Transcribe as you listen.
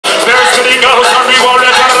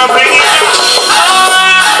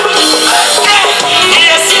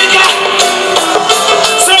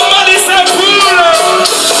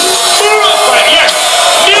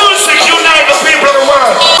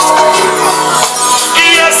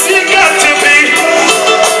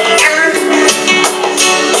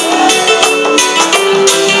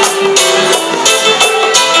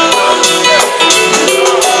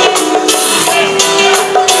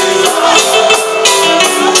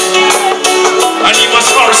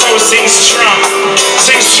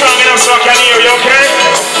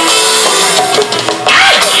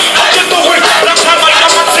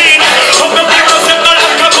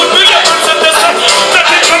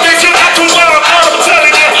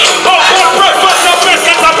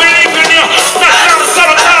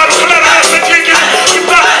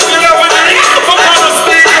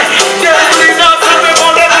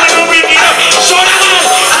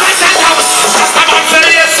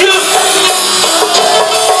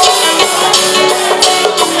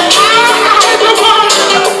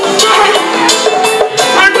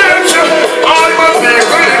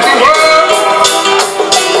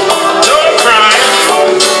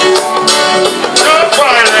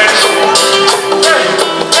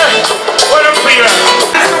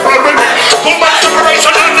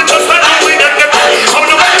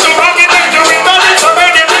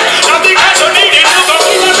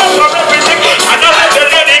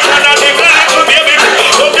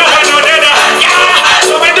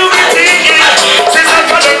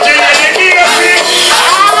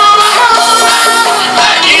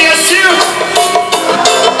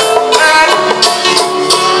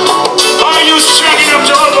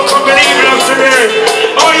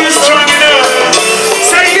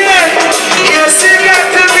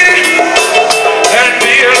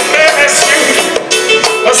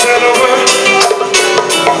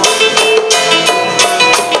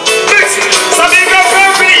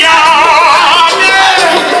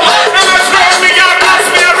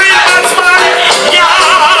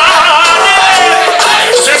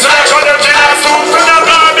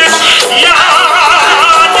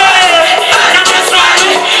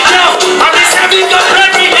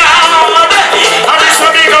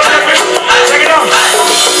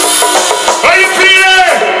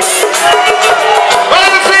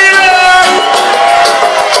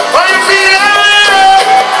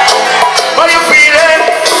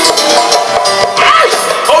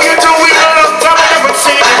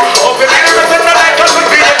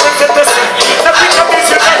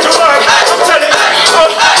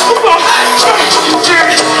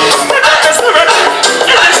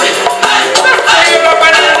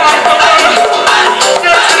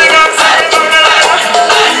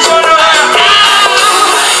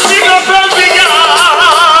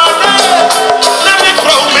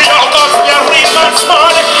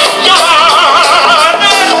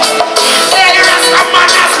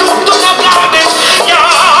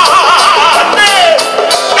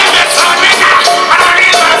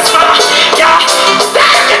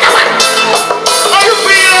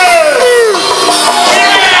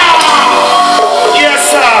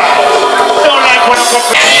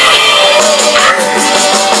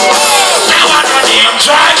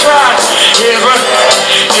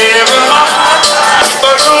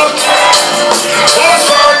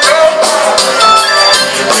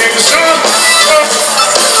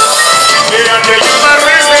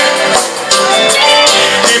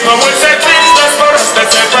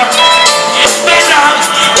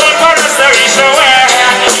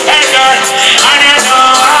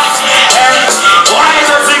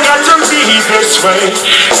way.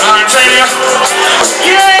 I tell you,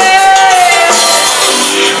 yeah.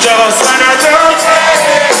 Just when I don't,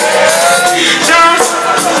 just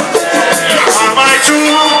on my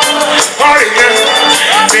true party,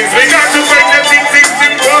 yeah. Things we got to break the things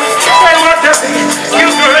simple. Hey, what the you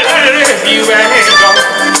could let you hang on.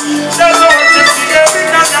 Just want to see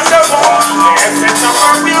everything on the wall. The essence of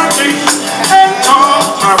our beauty and all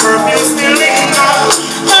our perfume still in love.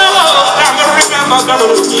 Oh, I'm gonna remember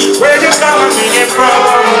where you coming from.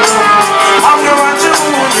 I'm the one to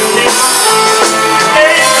you need.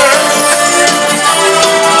 Hey, girl.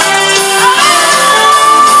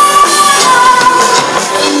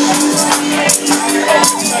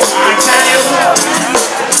 I tell you,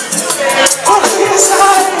 what do you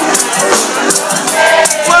say?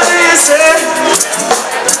 What do you say?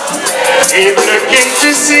 If looking to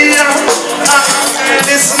see you,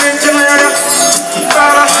 listening to me,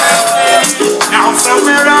 now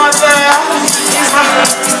somewhere out there is my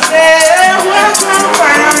yeah, what's my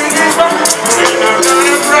fire? You're not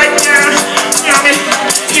gonna break down, you know me,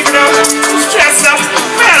 even though I'm stressed up,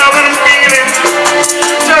 man, I'm gonna feel it.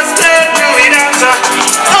 Just do it after.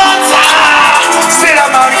 Still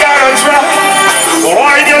I'm not gonna try.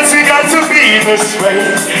 Why does it got to be this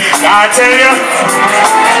way? I tell you,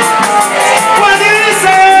 what do you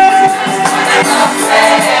say?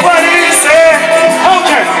 What do you say?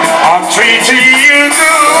 Okay, I'm treating you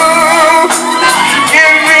good.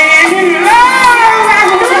 Give me love.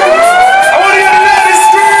 I want you to let it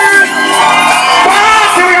scream.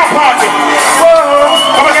 Party, we got party. Whoa,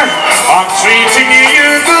 come again. I'm treating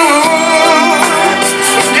you good.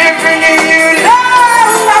 Giving you love.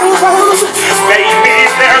 Baby,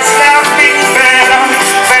 there's nothing better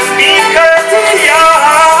than being good to you.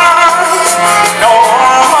 No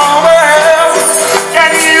way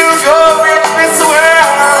can you go in this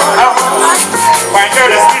world. My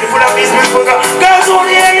girl is beautiful and these beautiful girls won't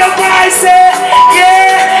hear your voice say,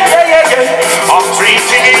 yeah, yeah, yeah, yeah. I'm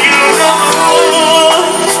treating you good.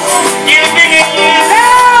 Giving you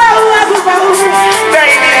love.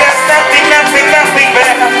 Baby, there's nothing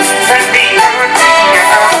better than being good to you.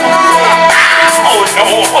 Oh no,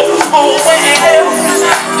 oh well,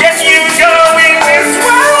 can you go in this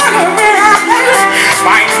world?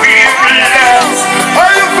 My feelings,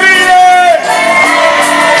 are you feeling?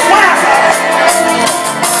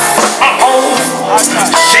 Uh-oh,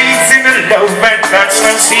 she's in love and that's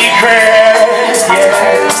no secret,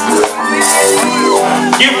 yeah.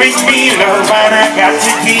 You make me love and I got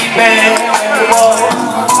to keep it.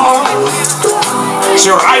 She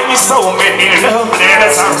write me so many love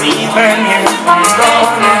letters I read them in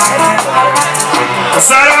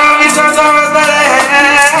so long it turns over the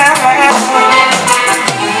land.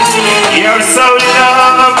 You're so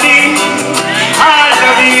lovely, I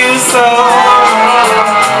love you so.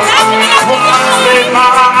 Woman, say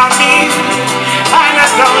mommy, and I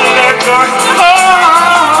don't let go.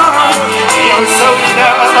 Oh, you're so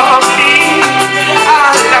lovely,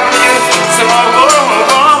 I love you so.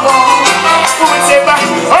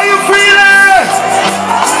 Are you feeling?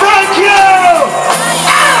 Thank you!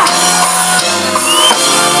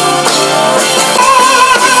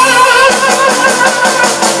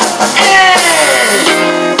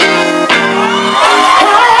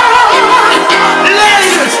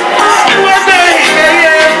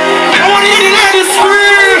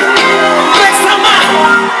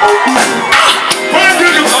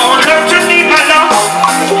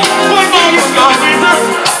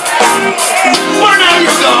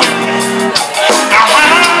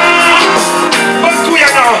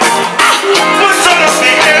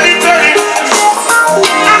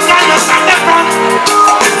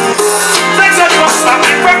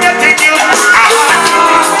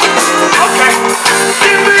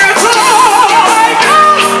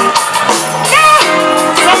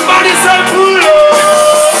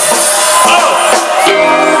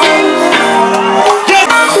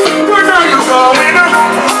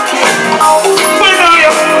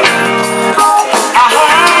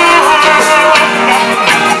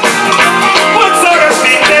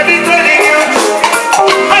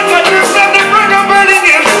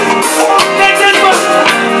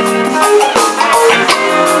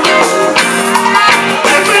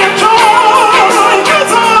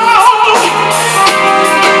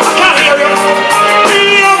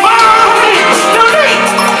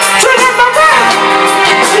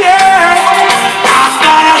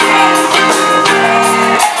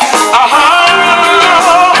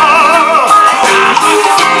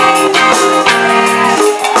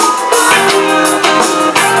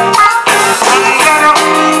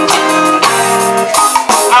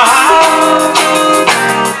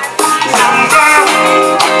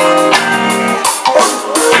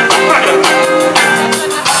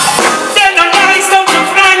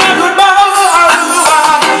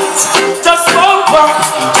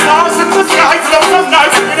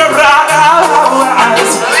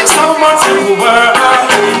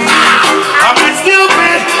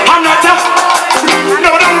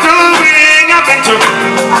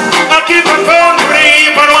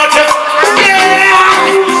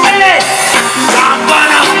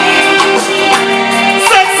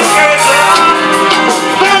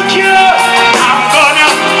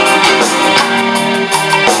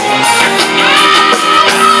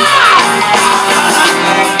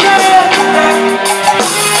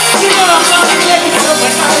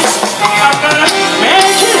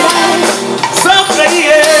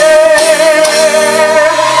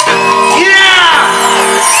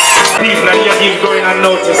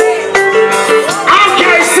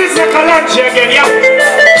 you again, yeah.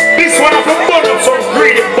 This one of the burn up some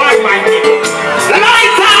greedy bad mind people.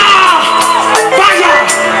 Lighter! Fire!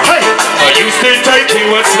 Hey! Are you still taking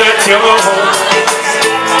what's left your home?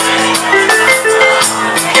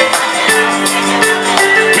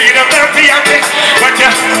 Freedom dirty and big, but you.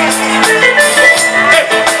 Hey!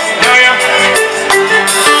 Now you.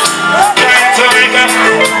 Trying to make up.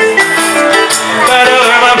 But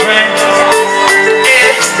over my friend.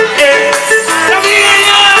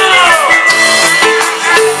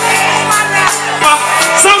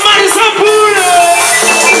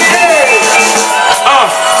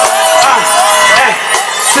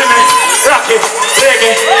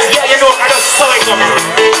 Yeah, you know, I just saw it up.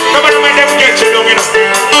 No matter when them get you down, you know.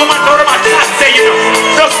 No matter what my chat say, you know.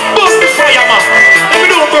 Just bust the fire, man. If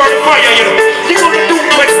you don't burn the fire, you know, you're going to do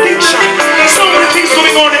to extinction. So many things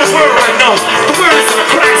going on in the world right now. The world is in a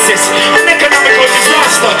crisis, an economical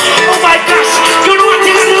disaster. Oh my gosh, you know what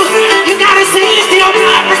you gotta do? You gotta say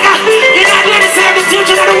Ethiopia, Africa. You gotta let us have the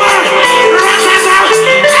future of the world. Right now.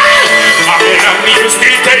 I mean, you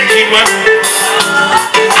still taking one.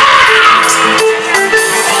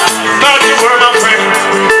 Thought you were my friend.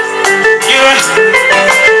 You were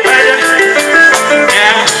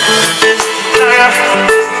yeah.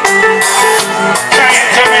 Trying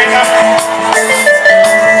to make up.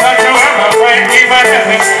 Thought you were my friend. Even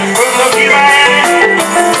if we're looking at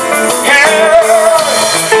hell,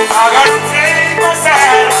 I gotta take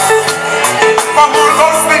myself from all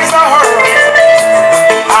those things I heard.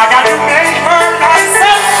 I gotta make her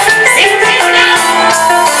myself. See you now.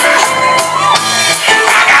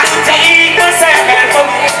 Take myself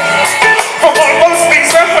from all those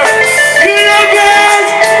things I heard. You know, girl,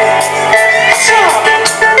 sure.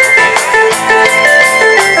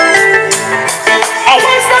 I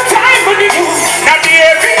waste no time with you. Now the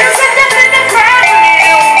areas are getting the crowd of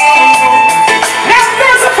you. Now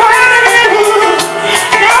there's a part of you.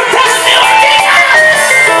 Now tell me what you got.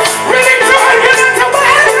 Really try to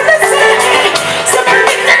wild in the city.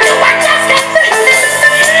 Somebody that you want just get me.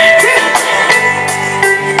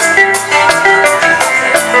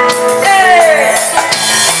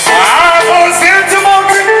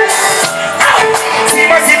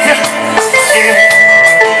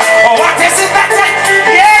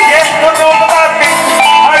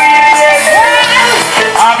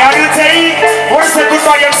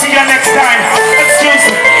 Goodbye and see you next time. Excuse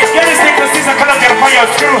me. You're listening to SIZZLA Colombian Fire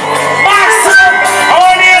Crew. Maximum!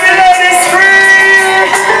 Only the ladies scream!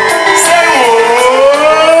 Say whoa!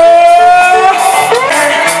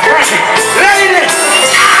 Ladies!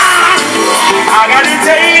 I gotta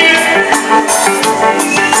tell you.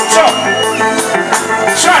 So,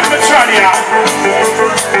 try to try it out.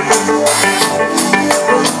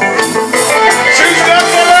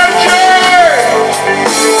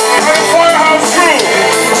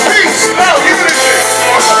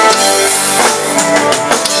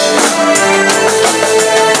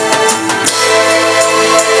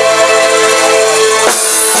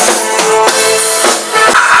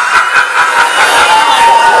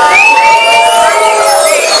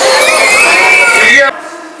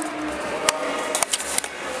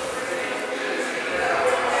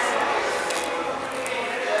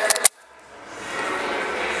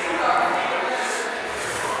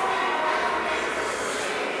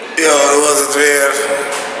 Ja, dat was het weer.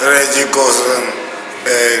 Reggiekoszin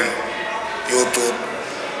bij YouTube.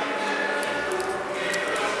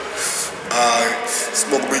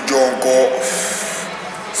 Smoke me jonko,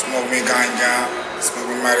 smoke me ganja, smoke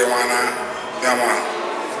me marijuana. Ja man.